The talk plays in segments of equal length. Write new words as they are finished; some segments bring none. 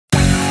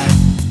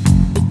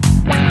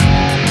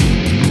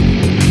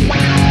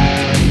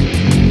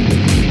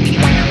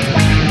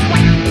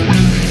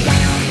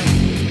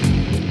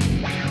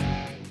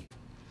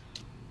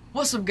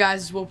What's up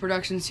guys, it's Will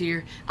Productions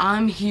here.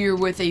 I'm here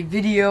with a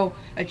video,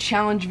 a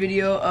challenge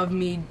video of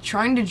me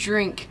trying to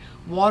drink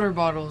water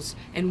bottles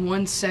in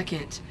 1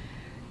 second.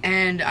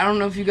 And I don't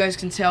know if you guys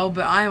can tell,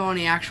 but I am on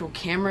the actual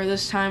camera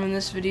this time in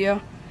this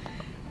video.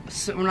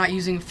 So we're not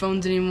using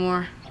phones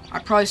anymore. I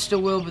probably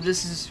still will, but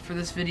this is for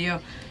this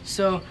video.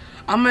 So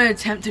I'm gonna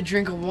attempt to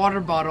drink a water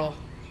bottle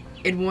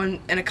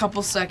in a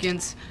couple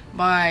seconds.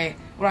 By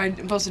what I'm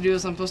supposed to do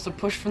is I'm supposed to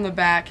push from the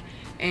back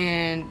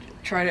and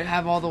try to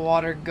have all the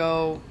water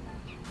go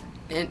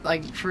in,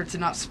 like, for it to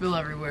not spill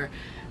everywhere,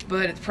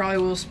 but it probably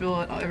will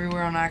spill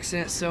everywhere on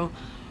accident. So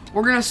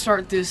we're gonna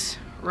start this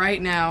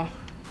right now.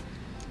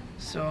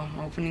 So I'm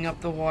opening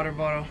up the water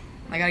bottle.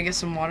 I gotta get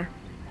some water.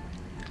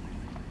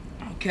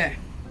 Okay,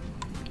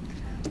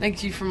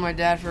 thank you for my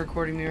dad for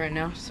recording me right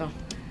now. So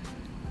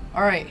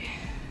all right,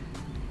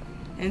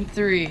 in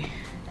 3,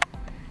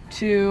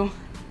 2,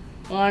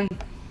 1.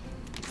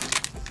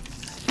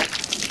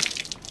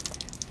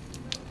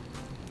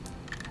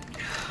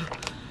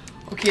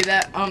 Okay,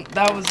 that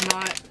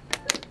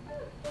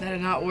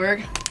did not work.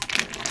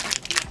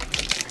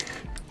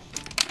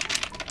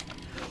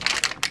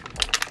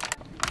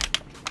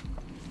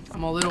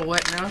 I'm a little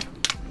wet now.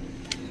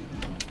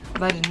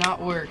 That did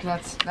not work.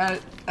 That's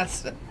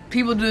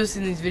people do this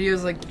in these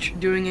videos, like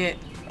doing it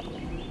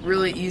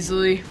really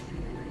easily.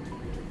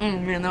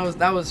 Man, that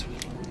was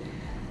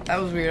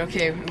weird.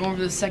 Okay, we're going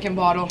for the second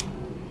bottle.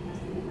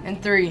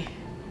 In 3,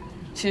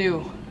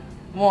 2,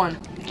 1.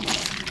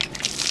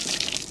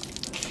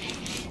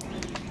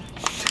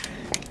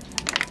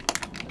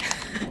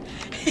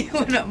 It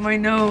went up my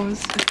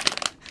nose.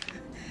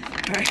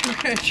 Alright,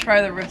 we're gonna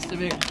try the rest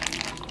of it.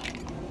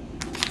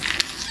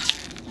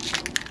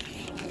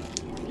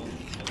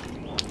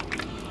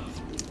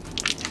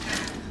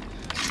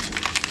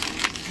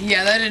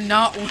 Yeah, that did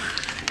not work.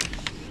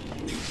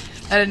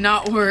 That did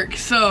not work.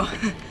 So,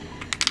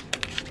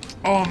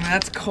 oh man,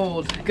 that's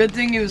cold. Good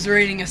thing it was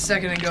raining a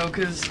second ago,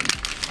 cause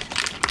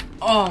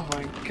oh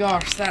my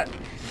gosh, that.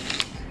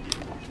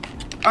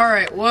 All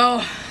right,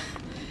 well,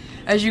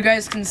 as you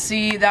guys can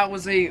see, that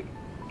was a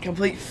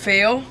complete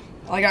fail.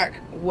 I got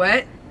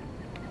wet.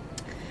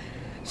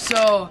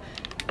 So,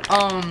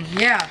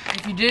 yeah,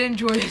 if you did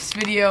enjoy this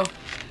video,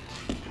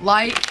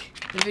 like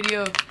the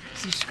video,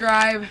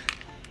 subscribe,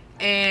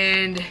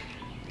 and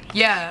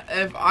yeah,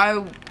 if I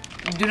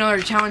do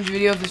another challenge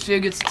video if this video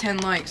gets 10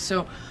 likes.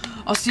 So,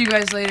 I'll see you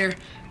guys later.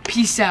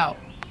 Peace out.